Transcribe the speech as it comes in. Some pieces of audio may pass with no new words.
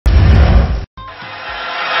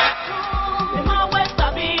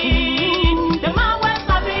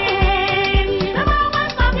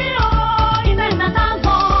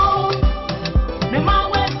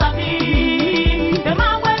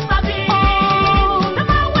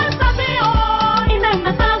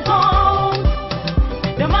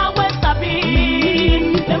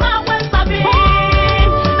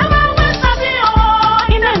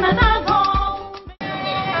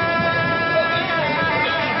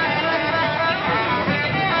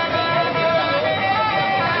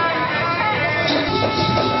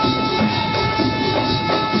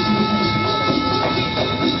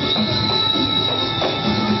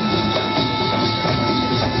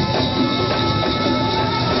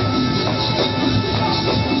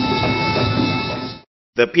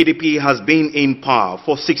The PDP has been in power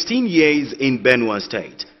for 16 years in Benue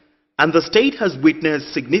State, and the state has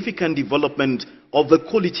witnessed significant development of the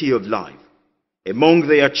quality of life. Among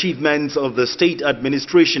the achievements of the state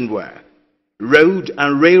administration were road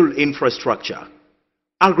and rail infrastructure,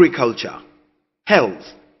 agriculture, health,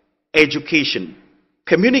 education,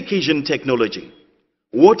 communication technology,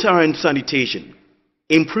 water and sanitation,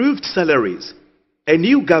 improved salaries, a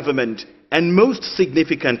new government, and most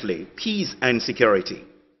significantly, peace and security.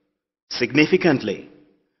 Significantly,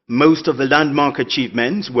 most of the landmark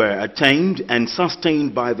achievements were attained and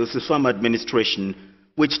sustained by the SUSAM administration,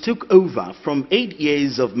 which took over from 8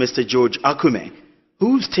 years of Mr. George Akume,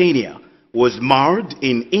 whose tenure was marred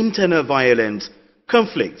in internal violence,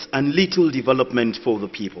 conflicts, and little development for the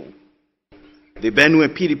people. The Benue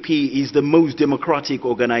PDP is the most democratic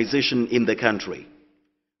organization in the country.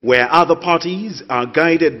 Where other parties are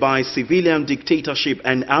guided by civilian dictatorship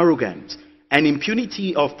and arrogance and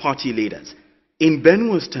impunity of party leaders, in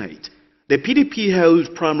Benue State, the PDP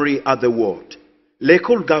held primary at the ward,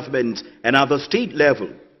 local government, and at the state level.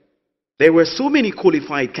 There were so many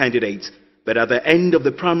qualified candidates, but at the end of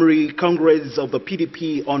the primary congress of the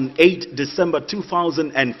PDP on 8 December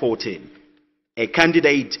 2014, a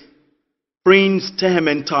candidate, Hon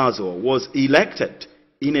Terhemen Tarzoor, was elected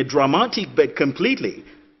in a dramatic but completely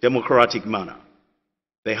democratic manner.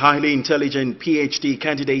 The highly intelligent PhD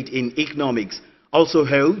candidate in economics also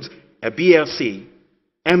held a BSc,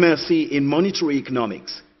 MSc in monetary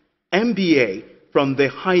economics, MBA from the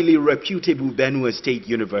highly reputable Benue State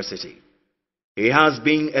University. He has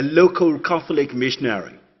been a local Catholic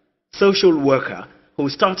missionary, social worker who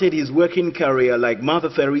started his working career like Mother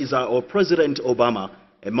Teresa or President Obama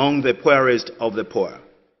among the poorest of the poor.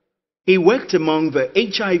 He worked among the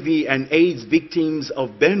HIV and AIDS victims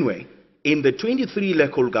of Benue in the 23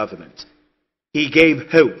 local governments. He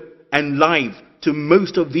gave hope and life to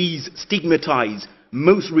most of these stigmatized,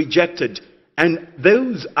 most rejected, and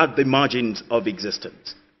those at the margins of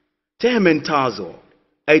existence. Terhemen Tarzoor,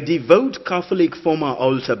 a devout Catholic former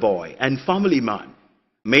altar boy and family man,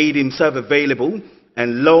 made himself available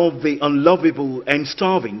and loved the unlovable and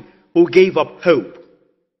starving who gave up hope.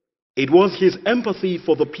 It was his empathy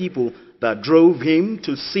for the people that drove him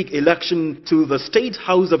to seek election to the State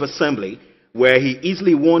House of Assembly, where he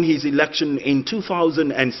easily won his election in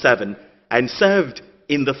 2007 and served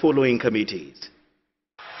in the following committees.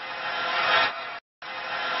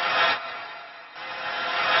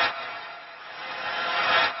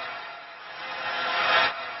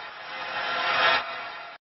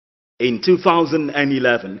 In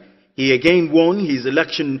 2011, he again won his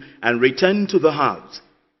election and returned to the House.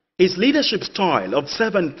 His leadership style of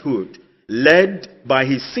servanthood, led by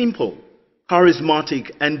his simple,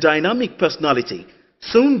 charismatic, and dynamic personality,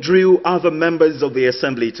 soon drew other members of the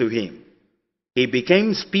Assembly to him. He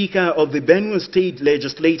became Speaker of the Benue State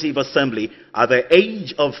Legislative Assembly at the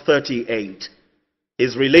age of 38.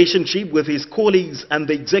 His relationship with his colleagues and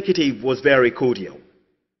the executive was very cordial.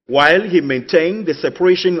 While he maintained the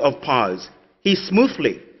separation of powers, he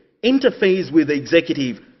smoothly interfaced with the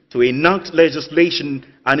executive to enact legislation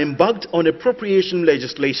and embarked on appropriation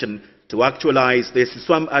legislation to actualize the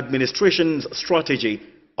SUSAM administration's strategy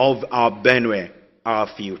of our Benue, our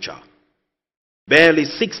future. Barely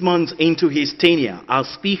 6 months into his tenure as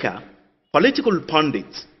Speaker, political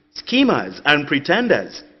pundits, schemers, and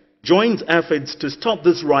pretenders joined efforts to stop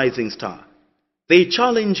this rising star. They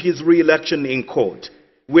challenged his re-election in court,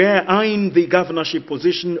 where eyeing the governorship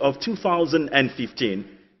position of 2015,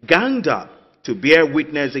 ganged up to bear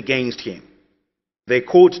witness against him. The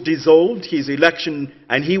court dissolved his election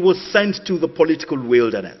and he was sent to the political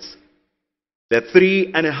wilderness. The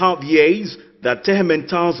 3.5 years that Terhemen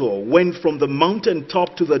Tarzoor went from the mountain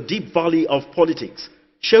top to the deep valley of politics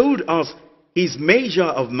showed us his measure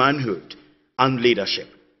of manhood and leadership.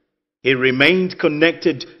 He remained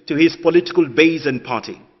connected to his political base and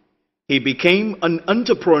party. He became an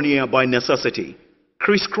entrepreneur by necessity,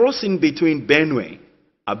 crisscrossing between Benue,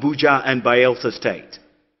 Abuja, and Bayelsa State.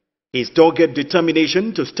 His dogged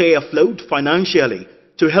determination to stay afloat financially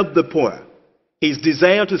to help the poor, his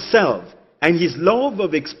desire to serve, and his love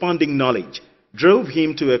of expanding knowledge drove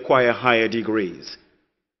him to acquire higher degrees.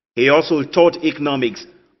 He also taught economics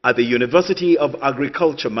at the University of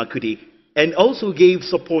Agriculture, Makudi, and also gave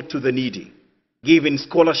support to the needy, giving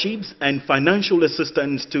scholarships and financial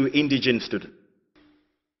assistance to indigent students.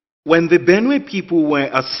 When the Benue people were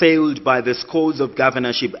assailed by the scores of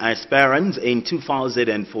governorship aspirants in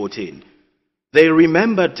 2014, they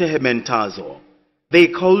remembered Terhemen Tarzoor. They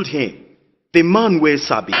called him the man we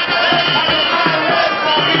sabi.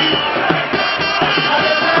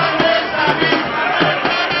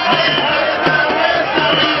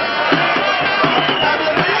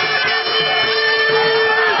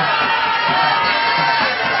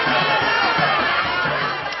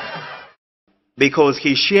 because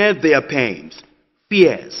he shared their pains,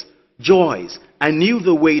 fears, joys, and knew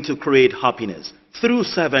the way to create happiness through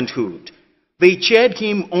servanthood. They cheered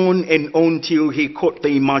him on and on till he caught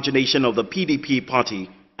the imagination of the PDP party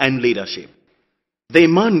and leadership. The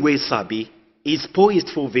man we sabi is poised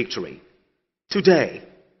for victory. Today,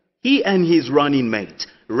 he and his running mate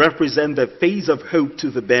represent the face of hope to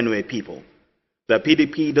the Benue people. The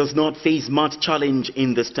PDP does not face much challenge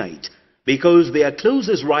in the state because their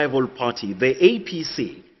closest rival party, the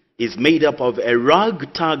APC, is made up of a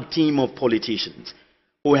ragtag team of politicians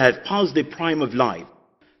who have passed the prime of life,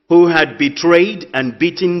 who had betrayed and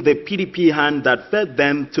beaten the PDP hand that fed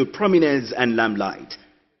them to prominence and limelight.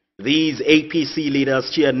 These APC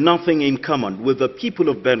leaders share nothing in common with the people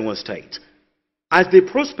of Benue State. As the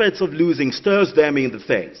prospects of losing stirs them in the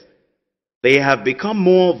face, they have become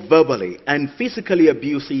more verbally and physically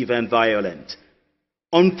abusive and violent.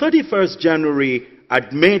 On 31st January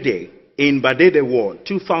at May Day in Badede Ward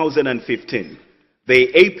 2015, the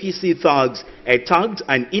APC thugs attacked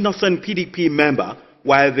an innocent PDP member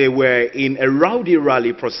while they were in a rowdy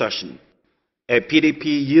rally procession. A PDP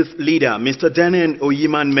youth leader, Mr. Daniel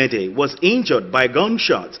Oyiman Mede, was injured by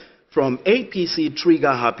gunshots from APC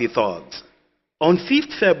trigger-happy thugs. On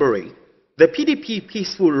 5th February, the PDP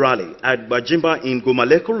peaceful rally at Bajimba in Goma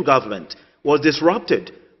local government was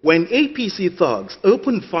disrupted when APC thugs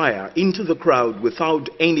opened fire into the crowd without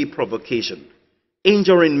any provocation,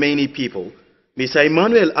 injuring many people. Mr.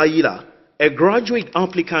 Emmanuel Ayila, a graduate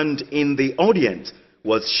applicant in the audience,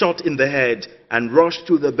 was shot in the head and rushed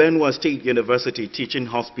to the Benue State University Teaching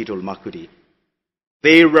Hospital, Makudi.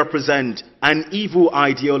 They represent an evil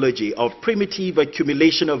ideology of primitive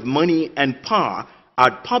accumulation of money and power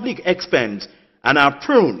at public expense and are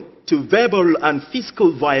prone to verbal and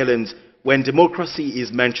physical violence when democracy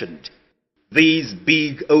is mentioned. These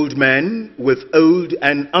big old men with old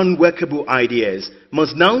and unworkable ideas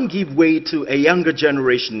must now give way to a younger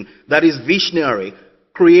generation that is visionary,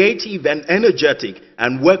 creative and energetic,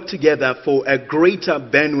 and work together for a greater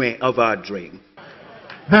Benue of our dream.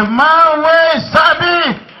 The man we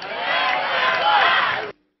sabi.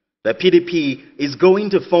 The PDP is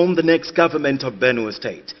going to form the next government of Benue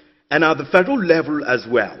State, and at the federal level as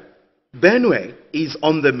well. Benue is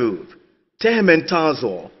on the move. Terhemen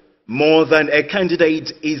Tarzoor, more than a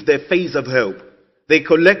candidate, is the face of hope, the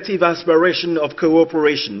collective aspiration of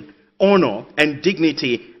cooperation, honor and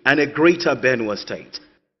dignity, and a greater Benue State.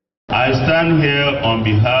 I stand here on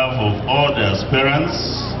behalf of all the aspirants,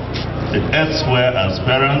 the elsewhere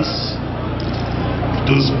aspirants,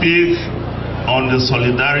 to speak on the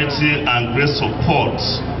solidarity and great support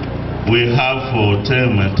we have for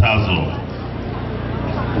Terhemen Tarzoor.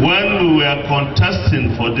 When we were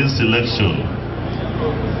contesting for this election,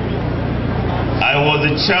 I was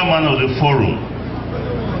the chairman of the forum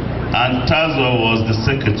and Tarzoor was the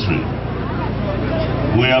secretary.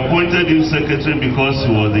 We appointed him secretary because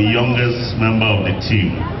he was the youngest member of the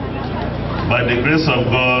team. By the grace of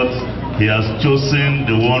God, he has chosen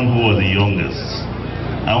the one who was the youngest.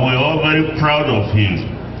 And we're all very proud of him.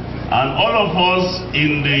 And all of us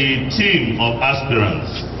in the team of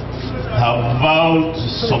aspirants have vowed to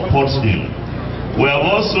support him. We have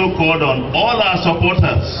also called on all our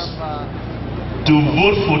supporters to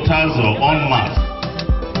vote for Tarzoor en masse.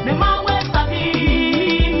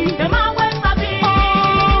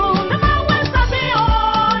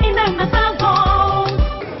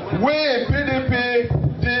 We in PDP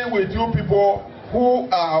deal with you people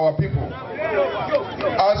who are our people.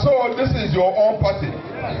 And so this is your own party.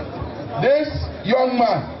 This young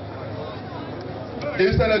man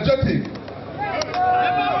is energetic.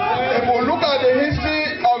 If we look at the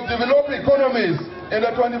history of developed economies in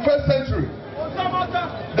the 21st century,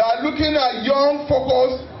 they are looking at young,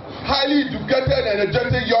 focused, highly educated,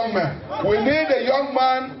 energetic young men. We need a young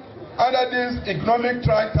man under this economic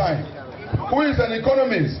trying time who is an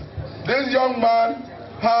economist. This young man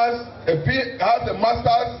has a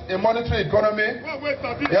master's in monetary economy.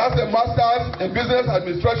 He has a master's in business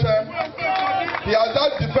administration. He has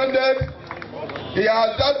just defended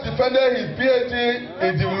his PhD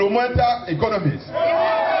in developmental economics.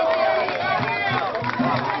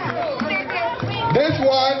 This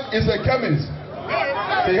one is a chemist.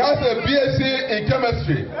 He has a BSc in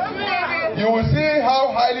chemistry. You will see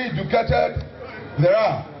how highly educated they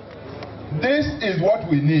are. This is what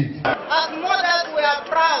we need. As mothers, we are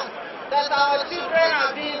proud that our children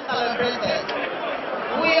are being celebrated.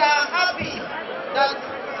 We are happy that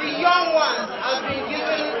the young ones have been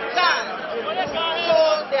given chance to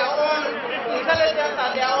show their own intelligence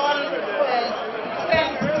and their own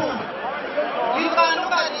strength too. You can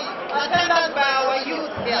look at the attendance by our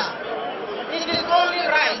youth here. It is only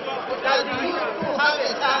right that the youth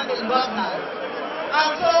governance.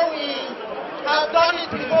 And so we have done it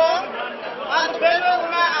before, and the benue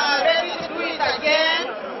women are ready to do it again.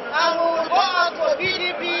 And we will go out for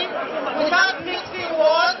PDP without mixing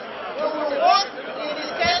words. We will work in the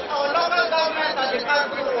state or local government and the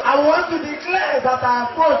council. I want to declare that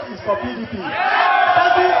our vote is for PDP.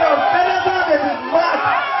 Starting from Senator David Mark,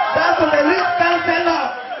 down to the lead councillor,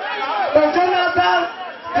 from Jonathan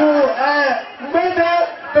to Mbede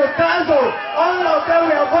to Tarzoor, all of them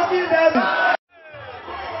we are voting them.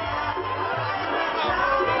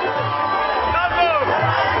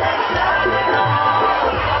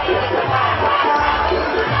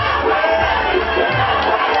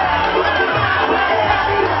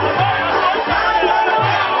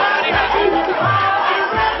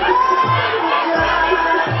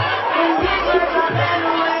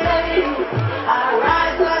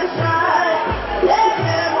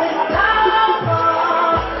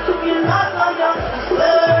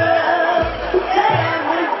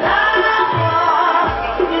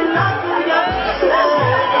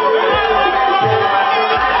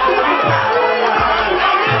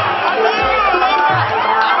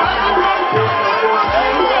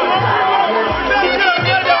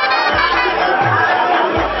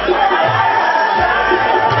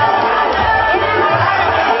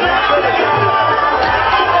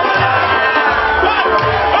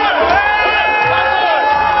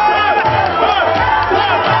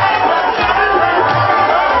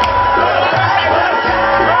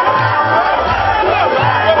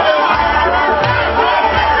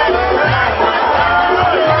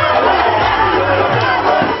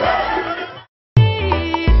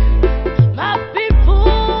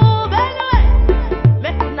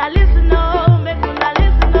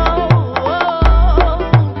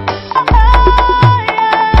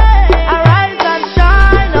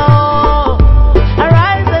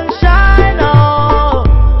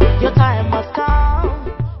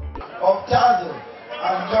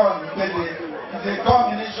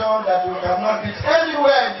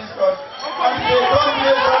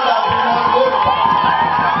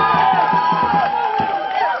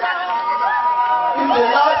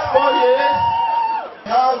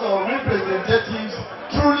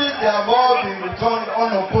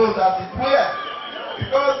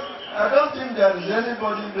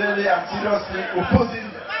 Anybody really and seriously opposing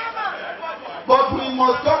them. But we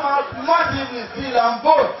must come out massively still and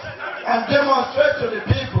vote and demonstrate to the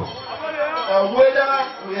people that whether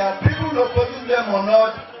we are people opposing them or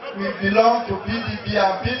not, we belong to PDP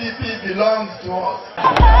and PDP belongs to us.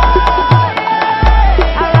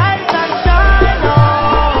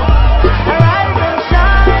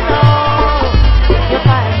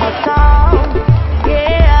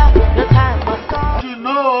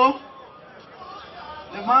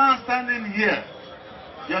 Standing here,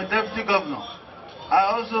 your deputy governor,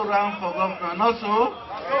 I also ran for governor, and also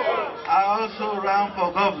I also ran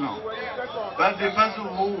for governor, but the person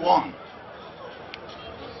who won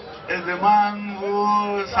is the man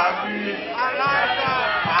who sabi.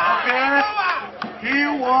 Okay, he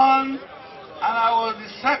won, and I was the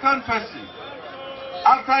second person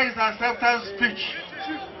after his acceptance speech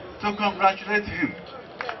to congratulate him.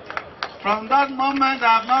 From that moment,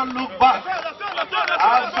 I have not looked back.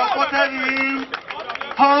 I have supported him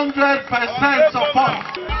 100% support.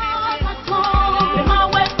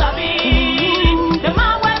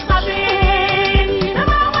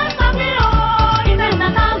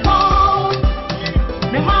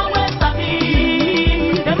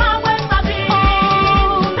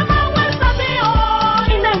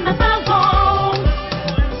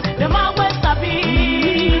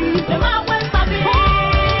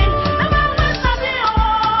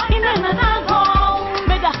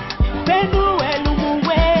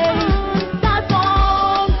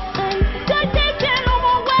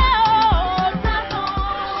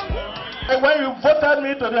 When you voted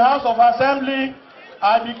me to the House of Assembly,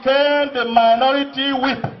 I became the minority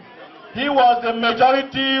whip. He was the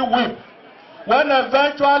majority whip. When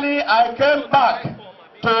eventually I came back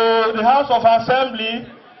to the House of Assembly,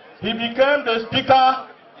 he became the Speaker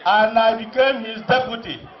and I became his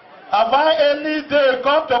deputy. Have I any day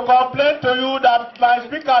come to complain to you that my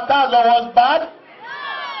Speaker Tarzoor was bad?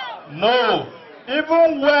 No.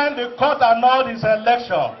 Even when the court annulled his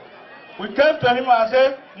election, we came to him and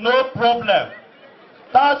said, no problem.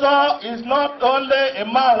 Tarzoor is not only a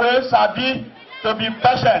man who sabi to be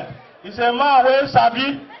patient. He's a man who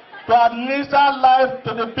sabi to administer life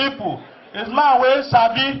to the people. He's a man who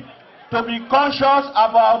sabi to be conscious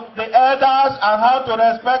about the elders and how to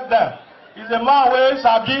respect them. He's a man who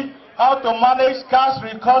sabi how to manage scarce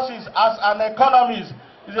resources as an economist.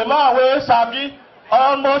 He's a man who sabi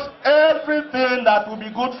almost everything that will be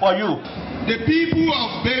good for you. The people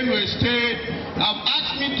of Benue State have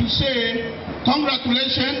asked me to say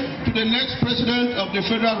congratulations to the next president of the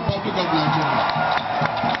Federal Republic of Nigeria.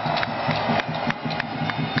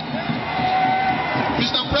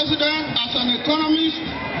 Mr. President, as an economist,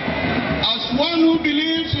 as one who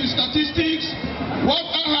believes in statistics, what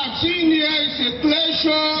I have seen here is a clear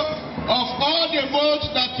show of all the votes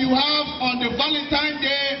that you have on the Valentine's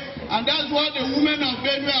Day, and that's what the women of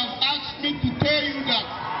Benue have asked me to tell you, that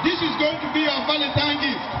this is going to be your Valentine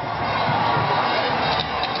gift.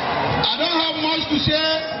 I don't have much to say,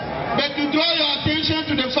 but to draw your attention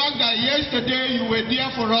to the fact that yesterday you were there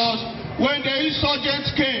for us when the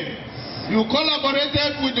insurgents came. You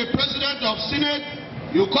collaborated with the President of Senate,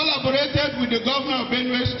 you collaborated with the Governor of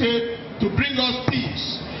Benue State to bring us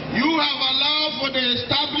peace. You have allowed for the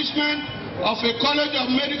establishment of a College of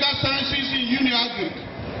Medical Sciences in Uniagric.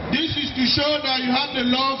 This is to show that you have the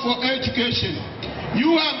love for education.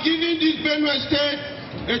 You have given this Benue State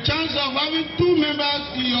a chance of having 2 members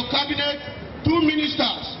in your cabinet, 2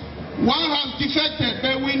 ministers. One has defected,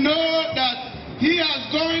 but we know that he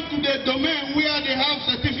has gone to the domain where they have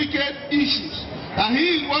certificate issues. And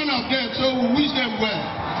he is one of them, so we wish them well.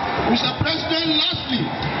 Mr. President, lastly,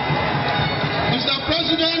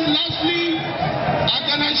 I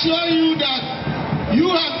can assure you that you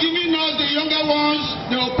have given us, the younger ones,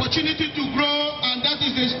 the opportunity to grow, and that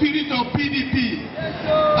is the spirit of PDP.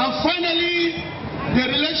 And finally, the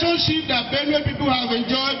relationship that Benue people have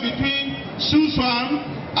enjoyed between Suswan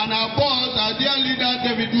and our boss, our dear leader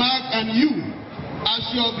David Mark, and you, as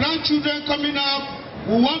your grandchildren coming up,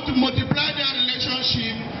 we want to multiply their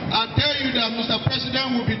relationship and tell you that Mr.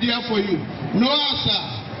 President will be there for you. No answer.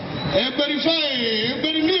 Everybody fine,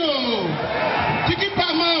 everybody new. Tiki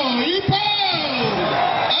Pamo, Ipo,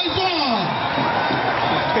 Aizon.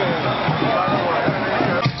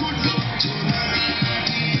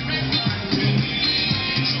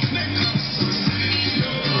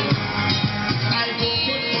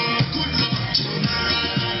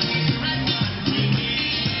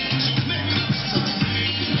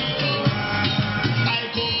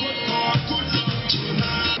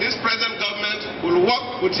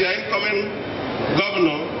 Work with your incoming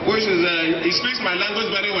governor, which is, he speaks my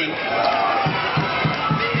language very well.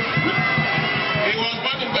 He was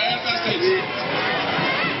born in Bayelsa State.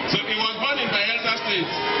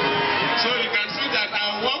 So you can see that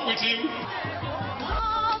I work with him.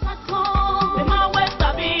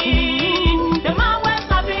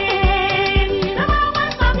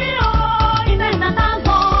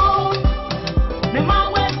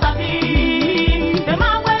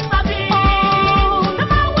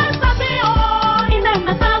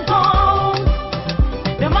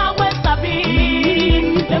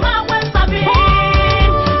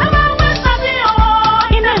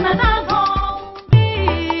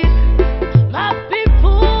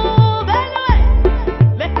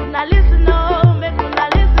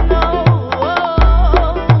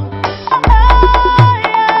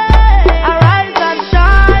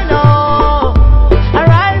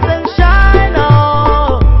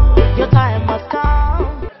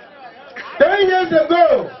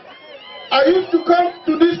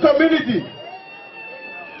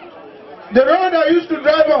 The road I used to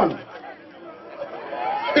drive on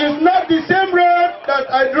is not the same road that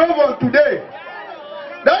I drove on today.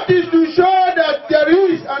 That is to show that there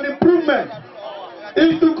is an improvement.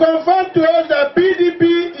 Is to confirm to us that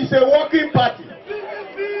PDP is a working party.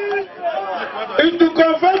 Is to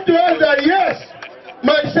confirm to us that yes,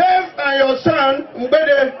 myself and your son,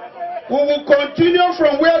 Mbede, we will continue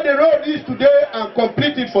from where the road is today and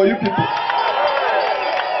complete it for you people.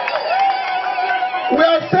 We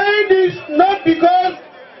are saying this not because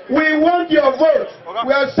we want your vote.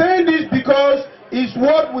 We are saying this because it's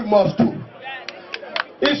what we must do.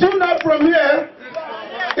 Is he not from here?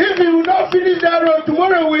 If he will not finish that road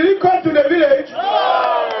tomorrow, will he come to the village?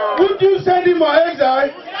 Would you send him on exile?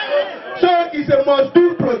 So it's a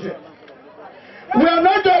must-do project. We are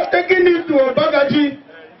not just taking it to Obagaji.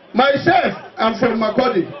 Myself, I'm from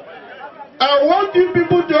Makodi. I want you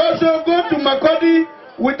people to also go to Makodi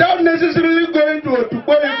without necessarily going to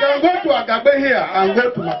Otukpo. You can go to Agabe here and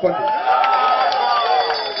go to Makodi.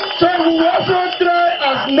 So we will also try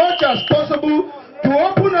as much as possible to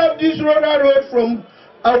open up this rural road from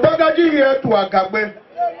Obagaji here to Agabe.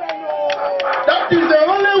 That is the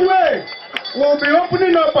only way we'll be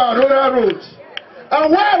opening up our rural roads.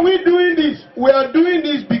 And why are we doing this? We are doing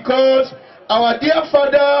this because our dear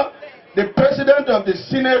father, the president of the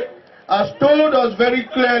Senate, has told us very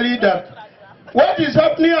clearly that what is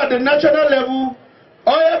happening at the national level,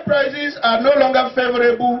 oil prices are no longer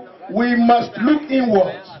favorable. we must look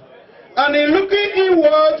inwards. And in looking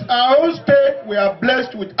inwards, our own state, we are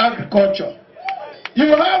blessed with agriculture. You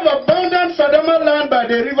have abundant Fadama land by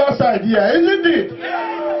the riverside here, isn't it?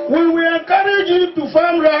 We will encourage you to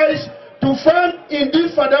farm rice, to farm in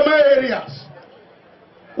these Fadama areas.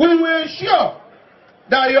 We will ensure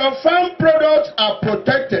that your farm products are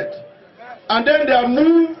protected. And then they are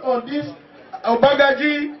moved on this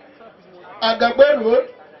Obagaji, Agagbe Road,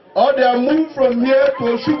 or they are moved from here to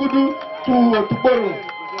Oshugudu to Otuboro.